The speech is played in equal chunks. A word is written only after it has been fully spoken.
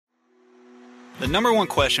The number one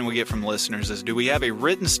question we get from listeners is, do we have a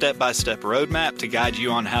written step-by-step roadmap to guide you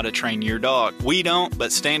on how to train your dog? We don't,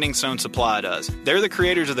 but Standing Stone Supply does. They're the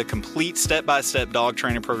creators of the complete step-by-step dog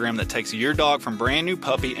training program that takes your dog from brand new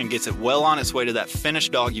puppy and gets it well on its way to that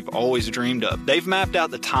finished dog you've always dreamed of. They've mapped out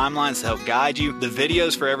the timelines to help guide you, the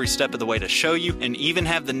videos for every step of the way to show you, and even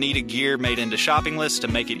have the needed gear made into shopping lists to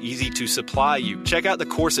make it easy to supply you. Check out the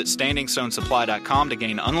course at StandingStoneSupply.com to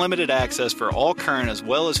gain unlimited access for all current as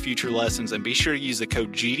well as future lessons, and be sure to use the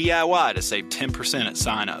code GDIY to save 10% at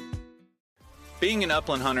sign up. Being an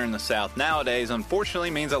upland hunter in the South nowadays unfortunately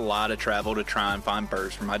means a lot of travel to try and find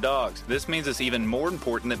birds for my dogs. This means it's even more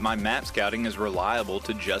important that my map scouting is reliable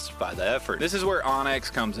to justify the effort. This is where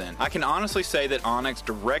onX comes in. I can honestly say that onX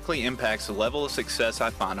directly impacts the level of success I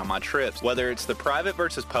find on my trips. Whether it's the private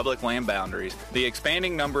versus public land boundaries, the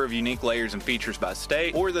expanding number of unique layers and features by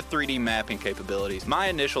state, or the 3D mapping capabilities, my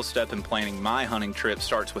initial step in planning my hunting trip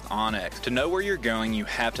starts with onX. To know where you're going, you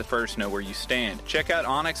have to first know where you stand. Check out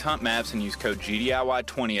onX Hunt Maps and use code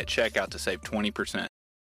GDIY20 at checkout to save 20%.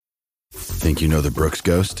 Think you know the Brooks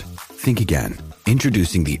Ghost? Think again.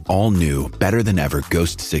 Introducing the all-new, better-than-ever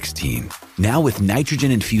Ghost 16. Now with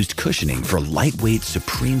nitrogen-infused cushioning for lightweight,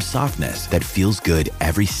 supreme softness that feels good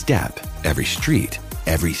every step, every street,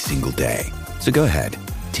 every single day. So go ahead,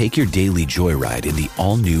 take your daily joyride in the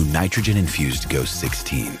all-new nitrogen-infused Ghost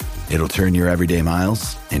 16. It'll turn your everyday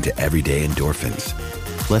miles into everyday endorphins.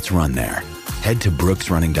 Let's run there. Head to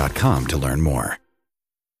brooksrunning.com to learn more.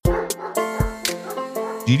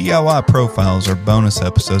 GDIY profiles are bonus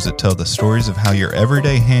episodes that tell the stories of how your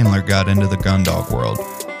everyday handler got into the gun dog world.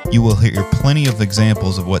 You will hear plenty of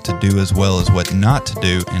examples of what to do as well as what not to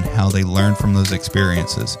do and how they learned from those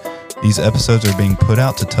experiences. These episodes are being put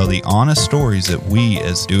out to tell the honest stories that we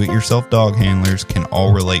as do-it-yourself dog handlers can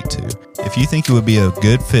all relate to. If you think it would be a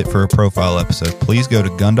good fit for a profile episode, please go to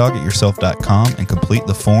gundogatyourself.com and complete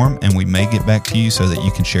the form, and we may get back to you so that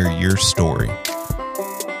you can share your story.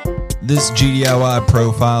 This GDIY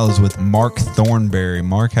profile is with Mark Thornberry.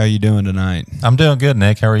 Mark, how you doing tonight? I'm doing good,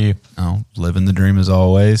 Nick. How are you? Oh, living the dream as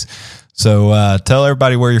always. So tell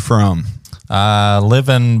everybody where you're from. I live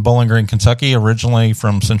in Bowling Green, Kentucky, originally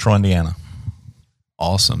from Central Indiana.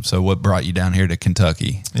 Awesome. So what brought you down here to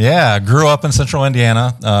Kentucky? Yeah, I grew up in Central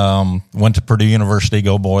Indiana, went to Purdue University,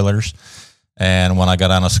 go Boilers. And when I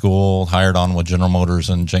got out of school, hired on with General Motors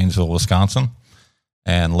in Janesville, Wisconsin,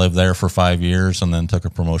 and lived there for 5 years, and then took a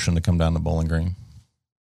promotion to come down to Bowling Green.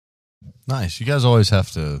 Nice. You guys always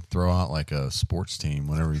have to throw out like a sports team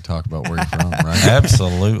whenever you talk about where you're from, right?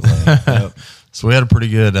 Absolutely. Yep. So we had a pretty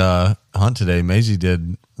good hunt today. Maisie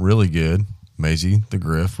did really good. Maisie, the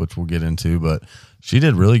Griff, which we'll get into, but she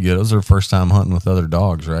did really good. It was her first time hunting with other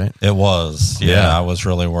dogs, right? It was. Yeah, I was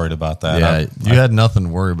really worried about that. Yeah, you had nothing to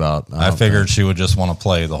worry about. I figured she would just want to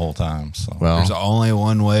play the whole time. So. Well, there's only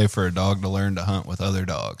one way for a dog to learn to hunt with other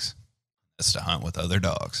dogs. It's to hunt with other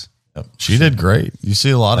dogs. Yep. She did great. You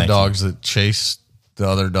see a lot of dogs that chase the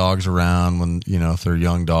other dogs around when, you know, if they're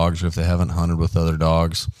young dogs or if they haven't hunted with other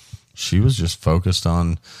dogs. She was just focused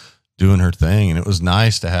on doing her thing, and it was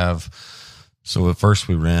nice to have. So at first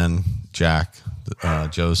we ran Jack,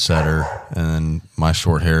 Joe's setter, and then my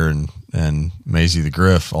short hair and Maisie the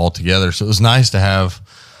Griff all together. So it was nice to have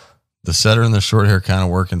the setter and the short hair kind of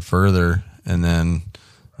working further, and then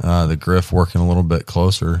the Griff working a little bit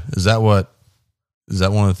closer. Is that one of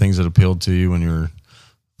the things that appealed to you when you were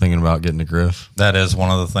thinking about getting a Griff? That is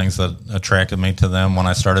one of the things that attracted me to them. When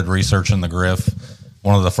I started researching the Griff,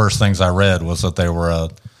 one of the first things I read was that they were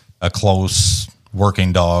a close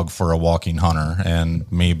working dog for a walking hunter,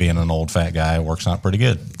 and me being an old fat guy works out pretty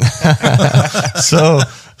good. So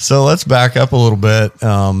let's back up a little bit.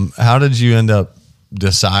 How did you end up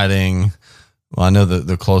deciding? Well, I know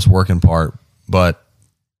the close working part, but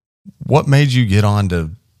what made you get on to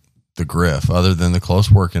the Griff other than the close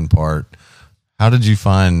working part? How did you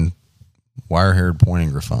find wire-haired pointing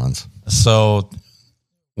Griffons? So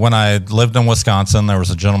when I lived in Wisconsin, there was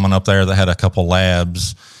a gentleman up there that had a couple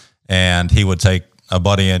labs, and he would take a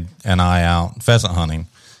buddy and I out pheasant hunting.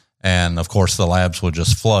 And of course the labs would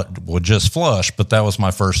just flush, but that was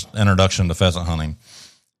my first introduction to pheasant hunting.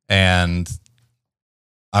 And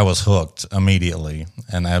I was hooked immediately,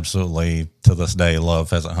 and absolutely to this day love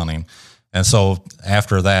pheasant hunting. And so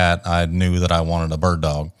after that, I knew that I wanted a bird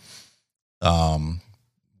dog.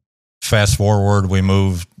 Fast forward, we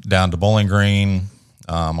moved down to Bowling Green.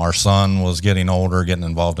 Our son was getting older, getting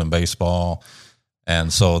involved in baseball.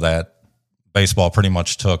 And so that baseball pretty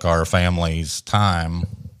much took our family's time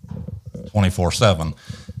 24/7.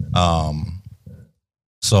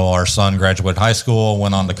 So our son graduated high school,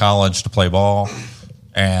 went on to college to play ball.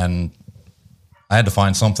 And I had to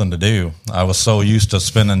find something to do. I was so used to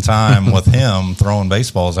spending time with him throwing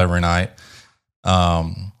baseballs every night.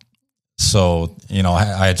 So, you know,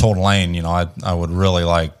 I had told Lane, you know, I would really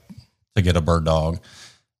like to get a bird dog.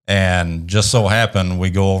 And just so happened, we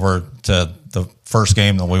go over to the first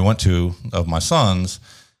game that we went to of my son's,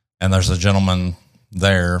 and there's a gentleman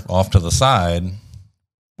there off to the side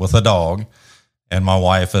with a dog. And my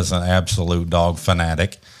wife is an absolute dog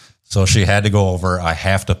fanatic. So she had to go over. I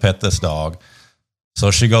have to pet this dog.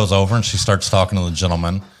 So she goes over and she starts talking to the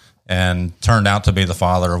gentleman, and turned out to be the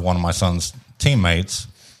father of one of my son's teammates.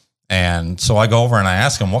 And so I go over and I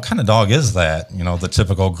ask him, what kind of dog is that? You know, the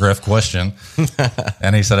typical Griff question.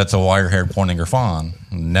 And he said, it's a wire-haired pointing Griffon.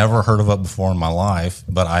 Never heard of it before in my life,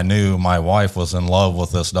 but I knew my wife was in love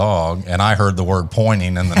with this dog, and I heard the word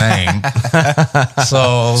pointing in the name.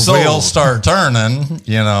 So wheels start turning,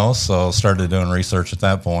 you know, so started doing research at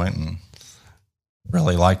that point and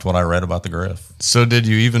really liked what I read about the Griff. So did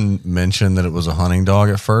you even mention that it was a hunting dog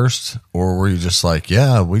at first, or were you just like,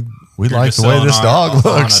 yeah, we like the way this dog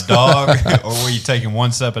looks? On a dog, or were you taking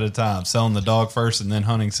one step at a time, selling the dog first and then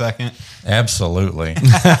hunting second? Absolutely.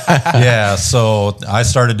 Yeah. So I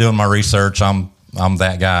started doing my research. I'm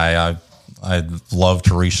that guy. I love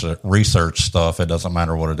to research stuff. It doesn't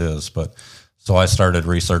matter what it is. But so I started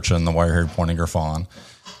researching the wire-haired pointing Griffon,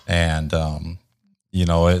 and you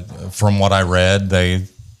know, from what I read,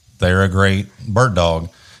 they're a great bird dog,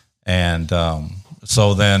 and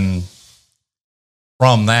so then.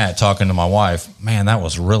 From that, talking to my wife, man, that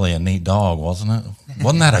was really a neat dog, wasn't it?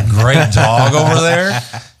 Wasn't that a great dog over there?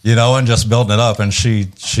 You know, and just building it up. And she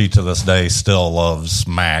to this day still loves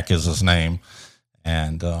Mac is his name.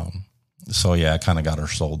 And so, yeah, I kind of got her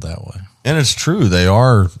sold that way. And it's true. They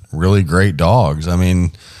are really great dogs. I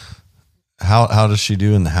mean, how does she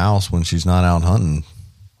do in the house when she's not out hunting?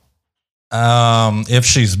 If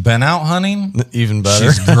she's been out hunting, even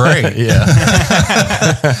better. She's great. Yeah.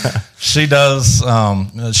 She does.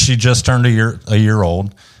 She just turned a year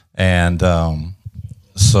old, and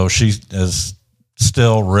so she is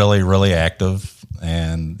still really, really active.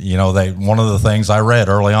 And you know, one of the things I read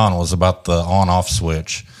early on was about the on-off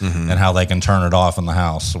switch and how they can turn it off in the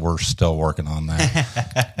house. So we're still working on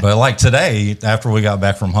that. But like today, after we got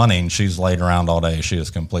back from hunting, she's laid around all day. She is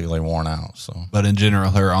completely worn out. So, but in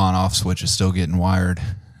general, her on-off switch is still getting wired.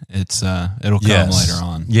 It's it'll come later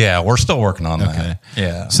on. Yeah, we're still working on that.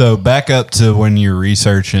 Yeah. So back up to when you're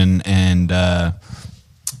researching, and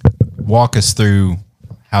walk us through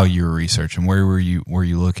how you were researching. Where were you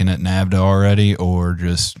looking at NAVHDA already, or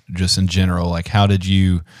just in general? Like, how did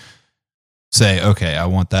you say, okay, I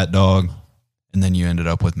want that dog, and then you ended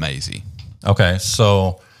up with Maisie? Okay,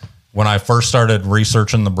 so when I first started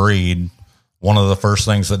researching the breed, one of the first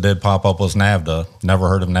things that did pop up was NAVHDA. Never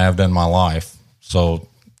heard of NAVHDA in my life. So,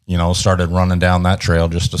 you know, started running down that trail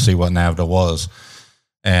just to see what NAVHDA was.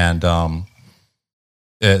 And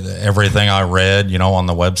everything I read, you know, on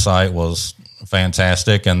the website was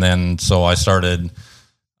fantastic. And then so I started,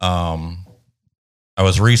 I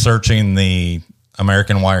was researching the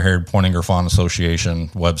American Wire-Haired Pointing Griffon Association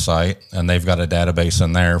website, and they've got a database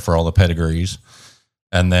in there for all the pedigrees.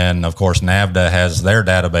 And then, of course, NAVHDA has their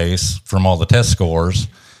database from all the test scores.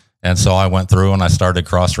 And so I went through and I started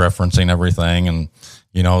cross-referencing everything and,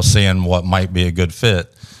 you know, seeing what might be a good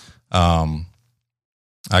fit. I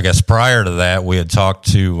guess prior to that, we had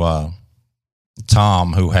talked to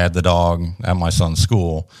Tom, who had the dog at my son's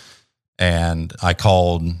school, and I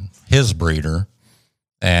called his breeder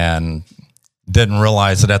and didn't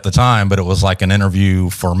realize it at the time, but it was like an interview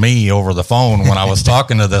for me over the phone when I was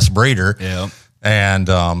talking to this breeder. Yeah. And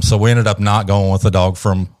so we ended up not going with the dog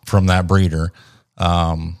from that breeder.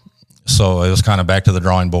 So it was kind of back to the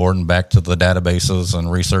drawing board and back to the databases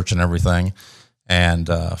and research and everything, and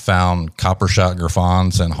found Copper Shot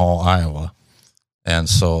Griffons in Hall, Iowa. And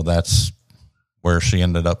so that's where she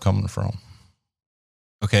ended up coming from.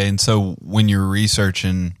 Okay, and so when you're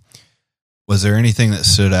researching, was there anything that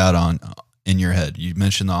stood out in your head? You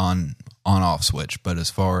mentioned the on-off switch, but as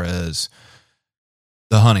far as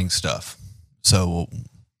the hunting stuff, so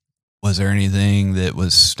was there anything that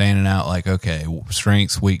was standing out like, okay,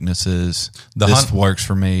 strengths, weaknesses, this works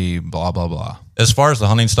for me, blah, blah, blah? As far as the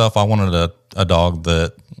hunting stuff, I wanted a dog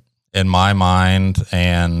that, in my mind,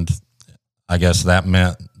 and I guess that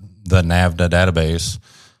meant the NAVHDA database,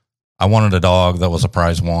 I wanted a dog that was a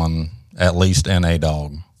prize one, at least in a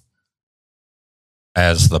dog,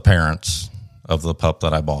 as the parents of the pup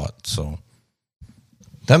that I bought. So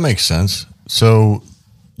that makes sense. So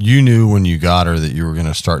you knew when you got her that you were going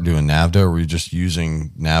to start doing NAVHDA, or were you just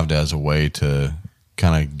using NAVHDA as a way to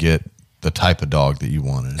kind of get the type of dog that you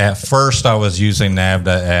wanted? At first, I was using NAVHDA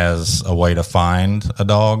as a way to find a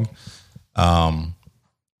dog.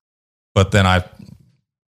 But then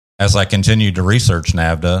as I continued to research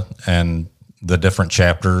NAVHDA and the different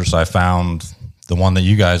chapters, I found the one that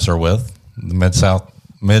you guys are with, the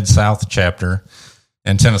Mid-South chapter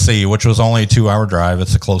in Tennessee, which was only a 2-hour drive.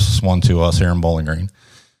 It's the closest one to us here in Bowling Green.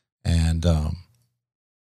 And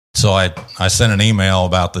so I sent an email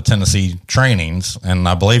about the Tennessee trainings, and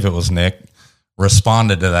I believe it was Nick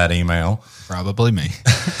responded to that email. Probably me.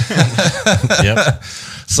 Yep.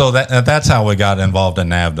 So that's how we got involved in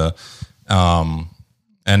NAVHDA.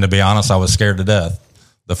 And to be honest, I was scared to death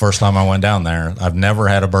the first time I went down there. I've never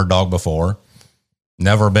had a bird dog before,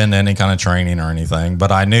 never been to any kind of training or anything,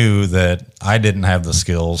 but I knew that I didn't have the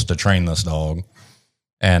skills to train this dog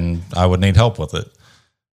and I would need help with it.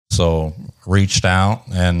 So reached out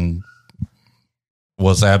and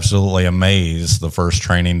was absolutely amazed the first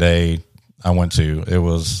training day I went to. It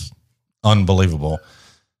was unbelievable.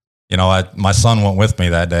 You know, my son went with me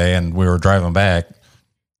that day and we were driving back.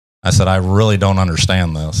 I said, I really don't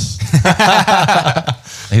understand this.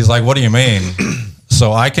 He's like, what do you mean?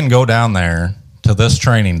 So I can go down there to this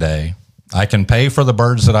training day. I can pay for the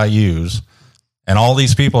birds that I use, and all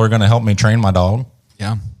these people are going to help me train my dog.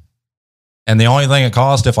 Yeah. And the only thing it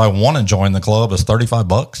costs if I want to join the club is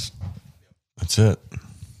 $35. That's it.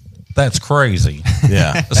 That's crazy.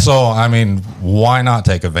 Yeah. So, I mean, why not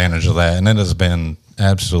take advantage of that? And it has been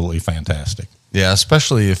absolutely fantastic. Yeah,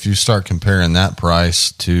 especially if you start comparing that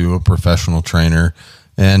price to a professional trainer.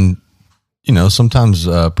 And, you know, sometimes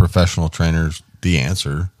professional trainers, the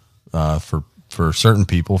answer for certain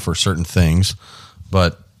people, for certain things.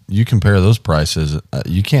 But you compare those prices,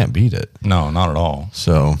 you can't beat it. No, not at all.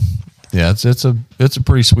 So, yeah, it's a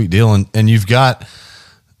pretty sweet deal. And you've got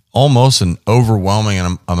almost an overwhelming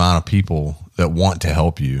amount of people that want to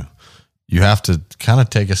help you. You have to kind of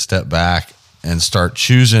take a step back and start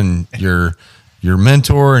choosing your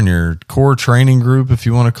mentor and your core training group, if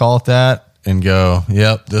you want to call it that, and go,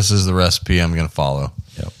 yep, this is the recipe I'm going to follow.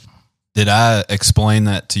 Yep. Did I explain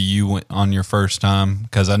that to you on your first time?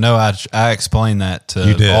 Because I know I explained that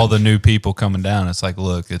to all the new people coming down. It's like,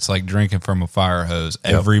 look, it's like drinking from a fire hose.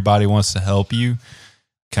 Yep. Everybody wants to help you.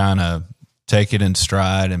 Kind of take it in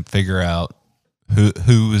stride and figure out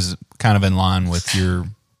who is kind of in line with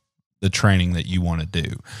the training that you want to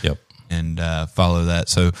do. Yep. And follow that.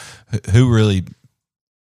 So who really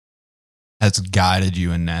has guided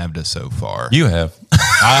you in NAVHDA so far? You have. Okay.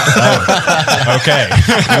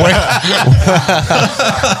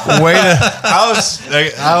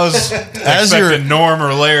 I was expecting Norm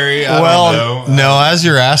or Larry. I don't know. No, as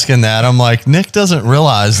you're asking that, I'm like, Nick doesn't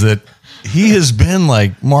realize that he has been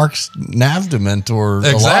like Mark's NAVHDA mentor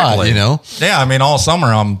a lot, you know? Yeah, I mean, all summer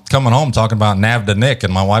I'm coming home talking about NAVHDA Nick,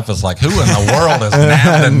 and my wife is like, who in the world is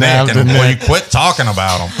NAVHDA Nick? And will you quit talking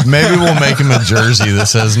about him? Maybe we'll make him a jersey that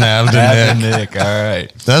says NAVHDA Nick. All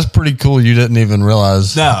right. That's pretty cool. You didn't even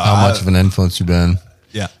realize how much of an influence you've been.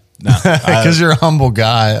 Yeah. No. Because you're a humble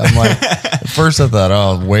guy. I'm like, at first I thought,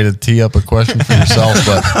 oh, way to tee up a question for yourself,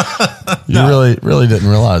 but you really didn't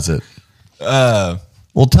realize it.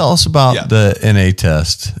 Well, tell us about the NA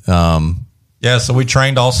test. So we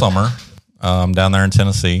trained all summer down there in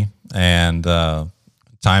Tennessee, and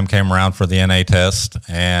time came around for the NA test,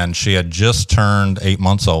 and she had just turned 8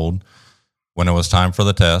 months old when it was time for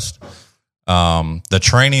the test. The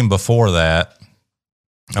training before that,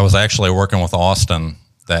 I was actually working with Austin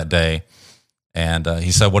that day, and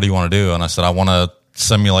he said, what do you want to do? And I said, I want to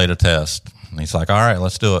simulate a test. And he's like, all right,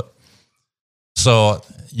 let's do it. So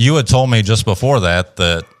you had told me just before that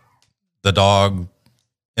the dog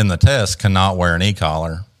in the test cannot wear an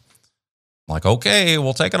e-collar. I'm like, okay,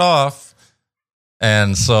 we'll take it off.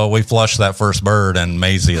 And so we flushed that first bird, and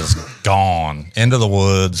Maisie is gone into the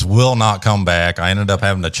woods, will not come back. I ended up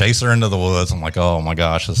having to chase her into the woods. I'm like, oh my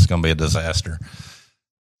gosh, this is going to be a disaster.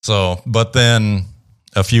 So, but then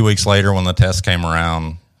a few weeks later when the test came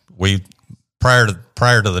around, prior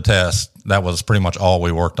to the test, that was pretty much all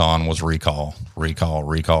we worked on was recall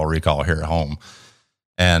here at home.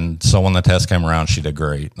 And so when the test came around, she did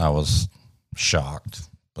great. I was shocked,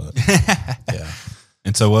 but yeah.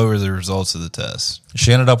 And so what were the results of the test?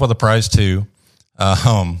 She ended up with a prize too.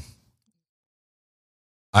 I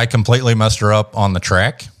completely messed her up on the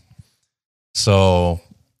track. So,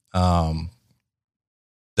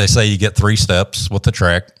 they say you get 3 steps with the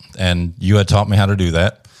track, and you had taught me how to do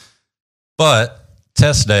that. But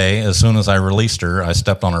test day, as soon as I released her, I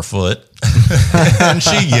stepped on her foot and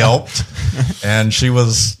she yelped, and she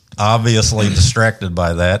was obviously distracted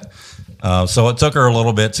by that. So it took her a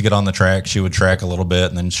little bit to get on the track. She would track a little bit,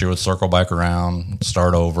 and then she would circle back around,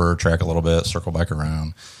 start over, track a little bit, circle back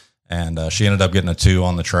around. And she ended up getting a 2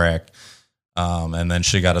 on the track. And then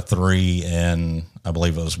she got a 3 in, I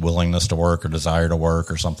believe it was willingness to work or desire to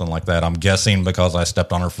work or something like that. I'm guessing because I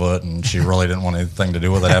stepped on her foot and she really didn't want anything to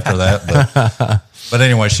do with it after that. But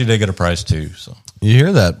anyway, she did get a prize too. So you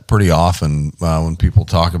hear that pretty often when people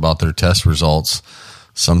talk about their test results.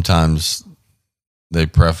 Sometimes they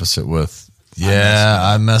preface it with,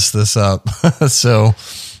 I messed this up. So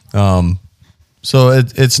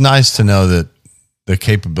it's nice to know that the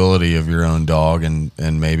capability of your own dog and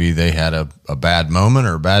maybe they had a bad moment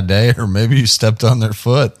or a bad day, or maybe you stepped on their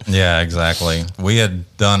foot. Yeah, exactly. We had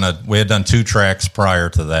done 2 tracks prior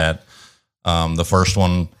to that. The first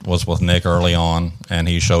one was with Nick early on, and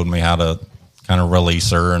he showed me how to kind of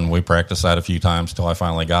release her, and we practiced that a few times till I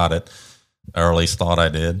finally got it, or at least thought I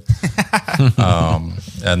did.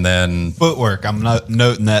 And then footwork. I'm not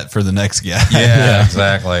noting that for the next guy. Yeah,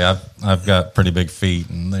 exactly. I've got pretty big feet,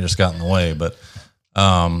 and they just got in the way. But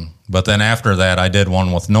then after that, I did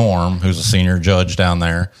one with Norm, who's a senior judge down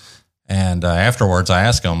there. And afterwards, I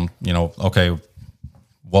asked him, okay,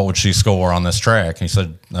 what would she score on this track? He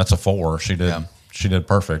said, that's a 4. She did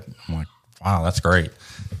perfect. I'm like, wow, that's great.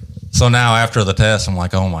 So now after the test, I'm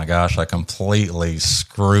like, oh my gosh, I completely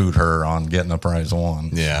screwed her on getting a prize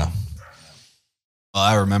 1. Yeah. Well,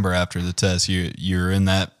 I remember after the test, you're in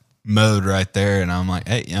that mode right there. And I'm like,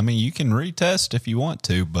 hey, I mean, you can retest if you want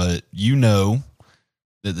to, but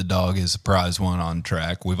that the dog is a prize 1 on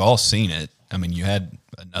track. We've all seen it. I mean, you had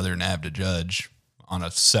another NAVHDA judge on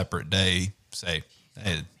a separate day say,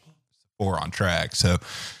 hey, 4 on track. So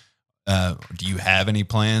do you have any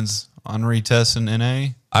plans on retesting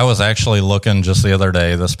NA? I was actually looking just the other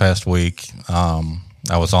day, this past week.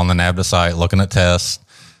 I was on the NAVHDA site looking at tests.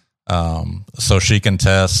 So she can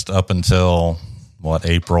test up until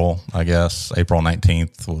April, I guess. April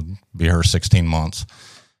 19th would be her 16 months.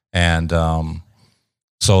 And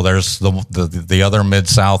so there's the other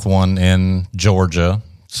Mid-South one in Georgia.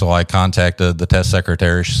 So I contacted the test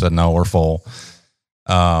secretary. She said, no, we're full.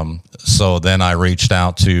 So then I reached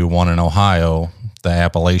out to one in Ohio, the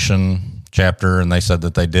Appalachian chapter, and they said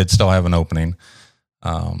that they did still have an opening.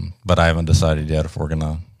 But I haven't decided yet if we're going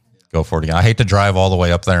to go for it again. I hate to drive all the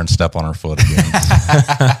way up there and step on her foot again.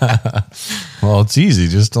 Well, it's easy.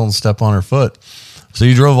 Just don't step on her foot. So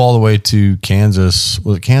you drove all the way to Kansas.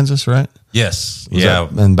 Was it Kansas, right? Yes.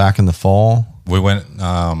 And back in the fall? We went,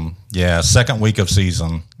 second week of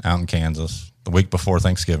season out in Kansas, the week before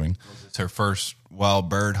Thanksgiving. It's her first wild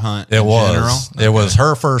bird hunt It was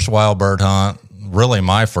her first wild bird hunt, really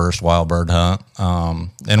my first wild bird hunt.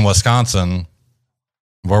 In Wisconsin,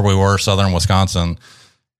 where we were, southern Wisconsin,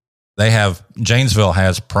 Janesville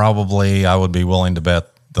has probably, I would be willing to bet,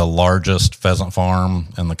 the largest pheasant farm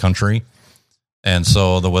in the country. And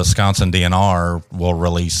so the Wisconsin DNR will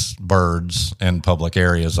release birds in public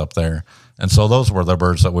areas up there. And so those were the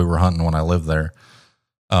birds that we were hunting when I lived there.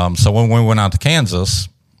 So when we went out to Kansas,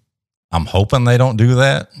 I'm hoping they don't do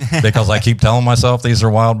that because I keep telling myself these are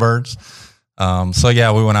wild birds. So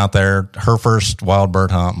yeah, we went out there, her first wild bird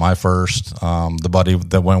hunt, my first, the buddy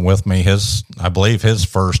that went with me, I believe his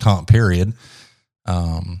first hunt period.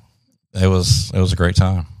 It was a great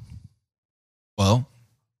time. Well,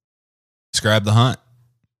 describe the hunt.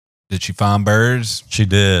 Did she find birds? She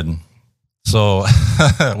did. So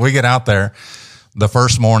we get out there the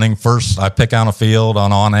first morning. I pick out a field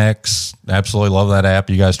on onX. Absolutely love that app.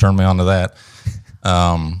 You guys turned me on to that.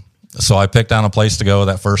 So I picked out a place to go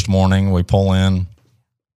that first morning. We pull in,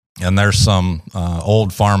 and there's some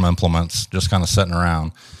old farm implements just kind of sitting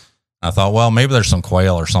around. I thought, well, maybe there's some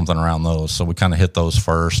quail or something around those. So we kind of hit those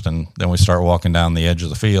first, and then we start walking down the edge of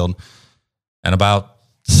the field. And about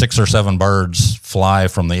 6 or 7 birds fly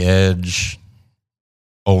from the edge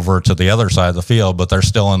over to the other side of the field, but they're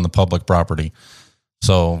still in the public property.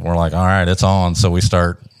 So we're like, all right, it's on. So we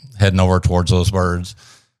start heading over towards those birds.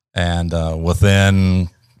 And within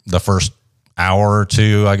the first hour or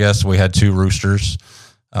two, I guess, we had 2 roosters.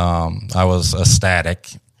 I was ecstatic.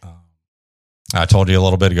 I told you a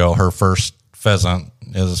little bit ago, her first pheasant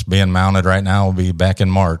is being mounted right now. Will be back in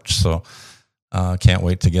March. So can't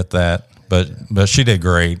wait to get that. But she did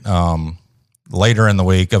great. Later in the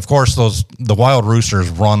week, of course, the wild roosters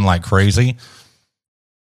run like crazy.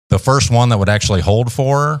 The first one that would actually hold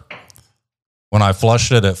for her, when I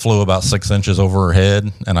flushed it, it flew about 6 inches over her head,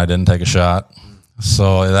 and I didn't take a shot.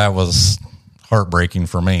 So that was heartbreaking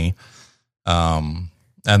for me. And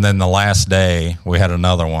then the last day, we had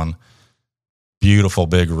another one. Beautiful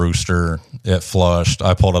big rooster. It flushed.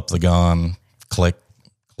 I pulled up the gun, click,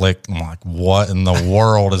 click. I'm like, what in the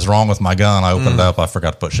world is wrong with my gun? I opened it up. I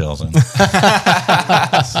forgot to put shells in.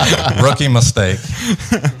 Rookie mistake.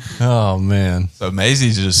 Oh, man. So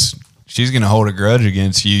Maisie's she's going to hold a grudge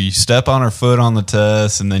against you. You step on her foot on the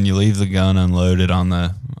test, and then you leave the gun unloaded on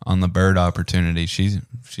the bird opportunity. She's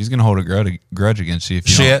going to hold a grudge against you. If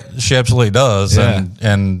you She absolutely does. Yeah.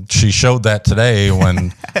 And she showed that today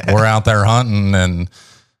when we're out there hunting, and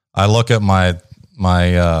I look at my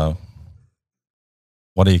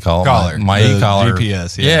what do you call Collar. it? My The e-collar.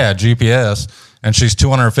 GPS, Yeah, GPS. And she's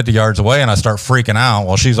 250 yards away, and I start freaking out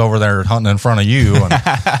while she's over there hunting in front of you. And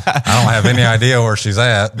I don't have any idea where she's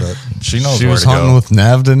at, but she knows She where was to hunting go. with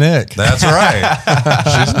Navda Nick. That's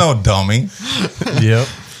right. She's no dummy. Yep.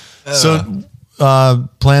 So,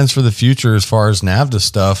 plans for the future as far as Navda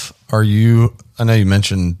stuff, I know you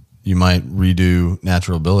mentioned you might redo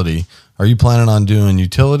natural ability. Are you planning on doing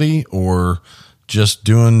utility or just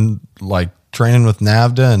doing like training with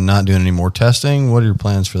Navda and not doing any more testing? What are your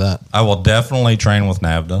plans for that? I will definitely train with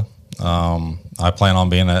Navda. I plan on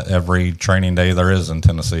being at every training day there is in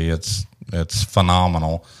Tennessee. It's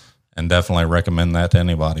phenomenal, and definitely recommend that to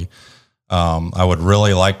anybody. I would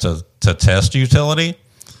really like to test utility.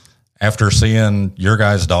 After seeing your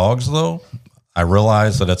guys' dogs, though, I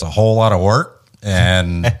realize that it's a whole lot of work,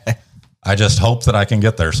 and I just hope that I can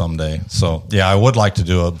get there someday. So, yeah, I would like to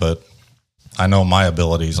do it, but I know my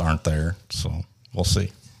abilities aren't there, so we'll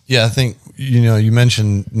see. Yeah, I think, you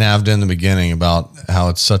mentioned Navda in the beginning about how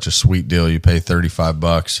it's such a sweet deal. You pay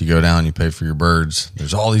 $35, you go down, you pay for your birds.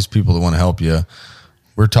 There's all these people that want to help you.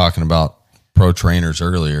 We're talking about pro trainers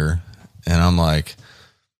earlier, and I'm like,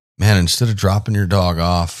 man, instead of dropping your dog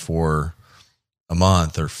off for a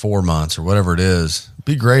month or 4 months or whatever it is, it'd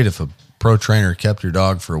be great if a pro trainer kept your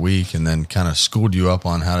dog for a week and then kind of schooled you up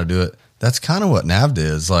on how to do it. That's kind of what Navda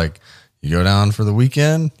is. Like, you go down for the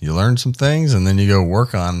weekend, you learn some things, and then you go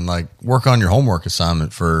work on your homework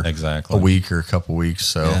assignment for Exactly. a week or a couple weeks.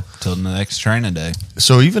 So, till the next training day.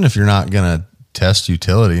 so even if you're not going to test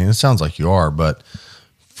utility, and it sounds like you are, but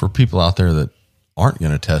for people out there that aren't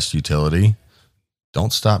going to test utility,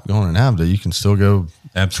 don't stop going to Navda. You can still go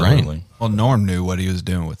Absolutely. train. Well, Norm knew what he was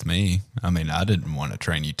doing with me. I mean, I didn't want to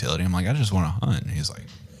train utility. I'm like, I just want to hunt. And he's like,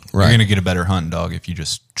 Right. you're going to get a better hunting dog if you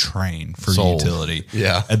just train for Sold. utility.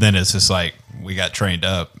 Yeah. And then it's just like, we got trained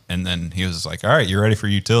up. And then he was like, all right, you're ready for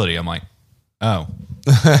utility. I'm like, oh,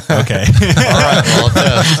 okay. All right, well,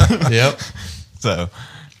 test. Yep. So,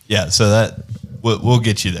 yeah, so that we'll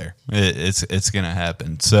get you there. It's going to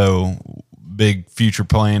happen. So, big future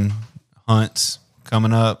plan hunts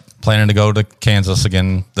coming up. Planning to go to Kansas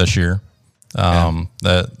again this year.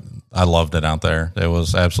 That I loved it out there. It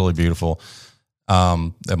was absolutely beautiful.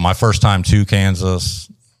 My first time to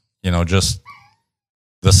Kansas, just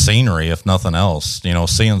the scenery, if nothing else,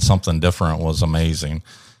 seeing something different was amazing,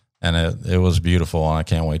 and it was beautiful, and I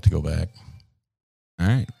can't wait to go back. All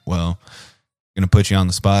right. Well, going to put you on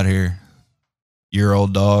the spot here. Your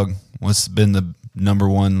old dog, what's been the number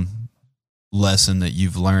one lesson that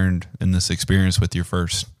you've learned in this experience with your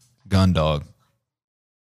first gun dog?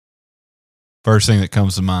 First thing that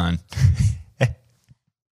comes to mind.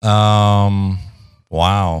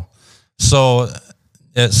 Wow. So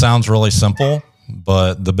it sounds really simple,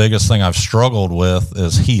 but the biggest thing I've struggled with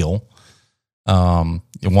is heel.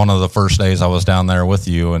 One of the first days I was down there with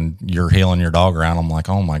you and you're heeling your dog around, I'm like,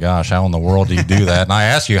 oh my gosh, how in the world do you do that? And I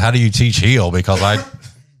asked you, how do you teach heel? Because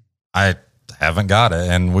I haven't got it,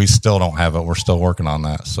 and we still don't have it. We're still working on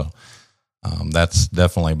that. So that's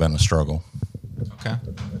definitely been a struggle. Okay.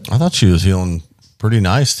 I thought she was healing pretty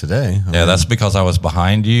nice today. Yeah, that's because I was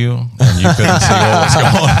behind you and you couldn't see what was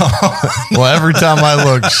going on. Well, every time I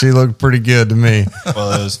looked, she looked pretty good to me.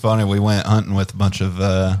 Well, it was funny. We went hunting with a bunch of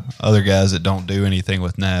other guys that don't do anything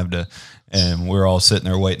with Navda, and we're all sitting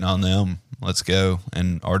there waiting on them. Let's go.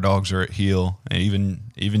 And our dogs are at heel, and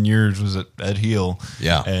even yours was at heel.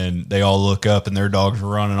 Yeah. And they all look up, and their dogs are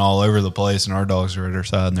running all over the place, and our dogs are at our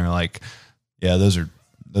side, and they're like, yeah, those are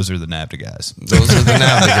the Navda guys. Those are the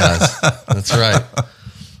Navda guys. That's right.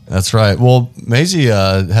 That's right. Well, Maisie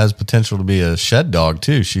has potential to be a shed dog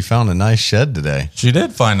too. She found a nice shed today. She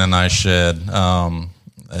did find a nice shed. My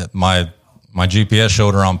GPS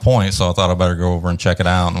showed her on point, so I thought I better go over and check it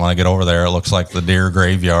out. And when I get over there, it looks like the deer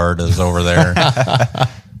graveyard is over there.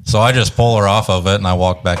 So I just pull her off of it, and I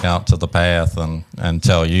walk back out to the path and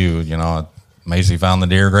tell you, Maisie found the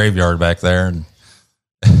deer graveyard back there. And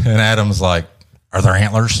Adam's like, are there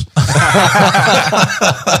antlers?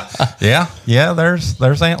 Yeah,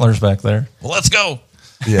 there's antlers back there. Well, let's go.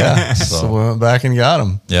 Yeah. So we went back and got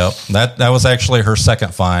them. Yep. That was actually her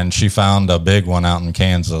second find. She found a big one out in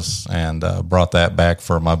Kansas and brought that back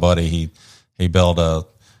for my buddy. He built a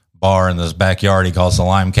bar in this backyard he calls the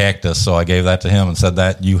lime cactus. So I gave that to him and said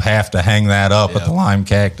that you have to hang that up at the lime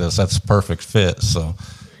cactus. That's a perfect fit. So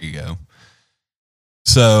there you go.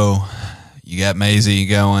 So you got Maisie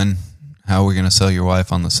going. How are we going to sell your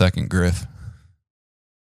wife on the second Griff?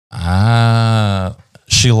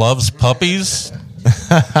 She loves puppies.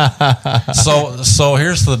 So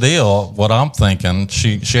here's the deal. What I'm thinking,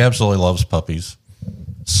 she absolutely loves puppies.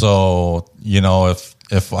 So, you know,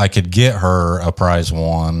 if I could get her a prize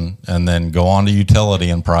one and then go on to utility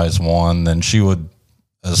and prize one, then she would,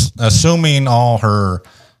 assuming all her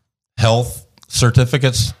health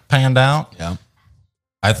certificates panned out. Yeah.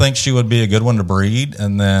 I think she would be a good one to breed.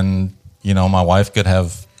 And then, you know, my wife could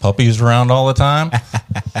have puppies around all the time.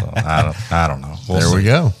 So I don't know. We'll see. We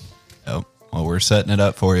go. Yep. Well, we're setting it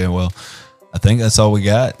up for you. Well, I think that's all we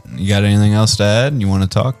got. You got anything else to add you want to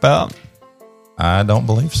talk about? I don't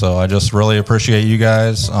believe so. I just really appreciate you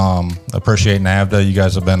guys. Appreciate NAVHDA. You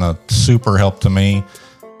guys have been a super help to me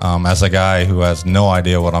as a guy who has no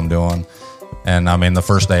idea what I'm doing. And I mean, the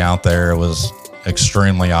first day out there, it was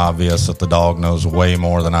extremely obvious that the dog knows way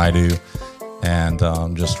more than I do. And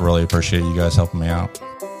just really appreciate you guys helping me out.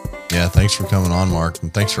 Yeah, thanks for coming on, Mark.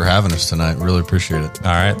 And thanks for having us tonight. Really appreciate it.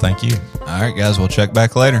 All right, thank you. All right, guys, we'll check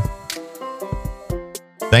back later.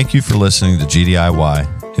 Thank you for listening to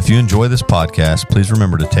GDIY. If you enjoy this podcast, please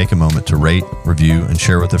remember to take a moment to rate, review, and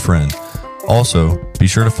share with a friend. Also, be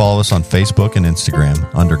sure to follow us on Facebook and Instagram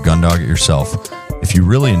under Gundog It Yourself. If you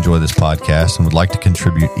really enjoy this podcast and would like to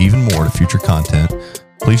contribute even more to future content,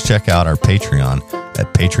 please check out our Patreon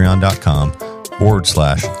at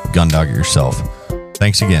patreon.com/Gundog It Yourself.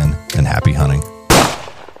 Thanks again, and happy hunting.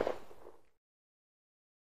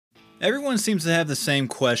 Everyone seems to have the same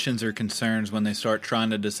questions or concerns when they start trying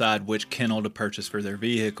to decide which kennel to purchase for their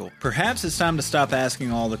vehicle. Perhaps it's time to stop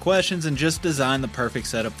asking all the questions and just design the perfect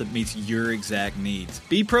setup that meets your exact needs.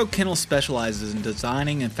 B-Pro Kennel specializes in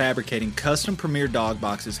designing and fabricating custom premier dog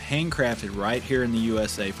boxes handcrafted right here in the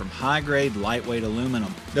USA from high-grade, lightweight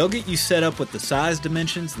aluminum. They'll get you set up with the size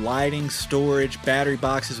dimensions, lighting, storage, battery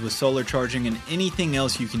boxes with solar charging, and anything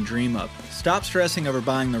else you can dream of. Stop stressing over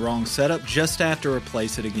buying the wrong setup, just have to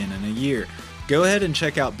replace it again in a year. Go ahead and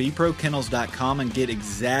check out bprokennels.com and get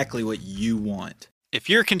exactly what you want. If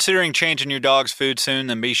you're considering changing your dog's food soon,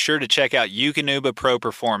 then be sure to check out Eukanuba Pro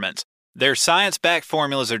Performance. Their science-backed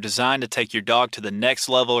formulas are designed to take your dog to the next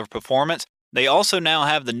level of performance. They also now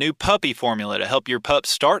have the new puppy formula to help your pup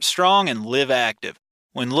start strong and live active.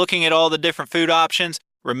 When looking at all the different food options,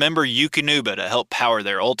 remember Eukanuba to help power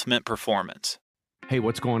their ultimate performance. Hey,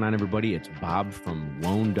 what's going on, everybody? It's Bob from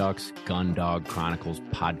Lone Ducks Gun Dog Chronicles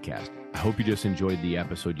podcast. I hope you just enjoyed the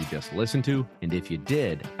episode you just listened to. And if you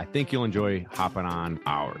did, I think you'll enjoy hopping on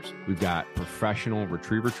ours. We've got professional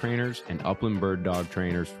retriever trainers and upland bird dog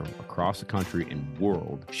trainers from across the country and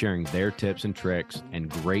world sharing their tips and tricks and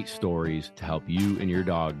great stories to help you and your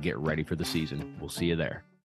dog get ready for the season. We'll see you there.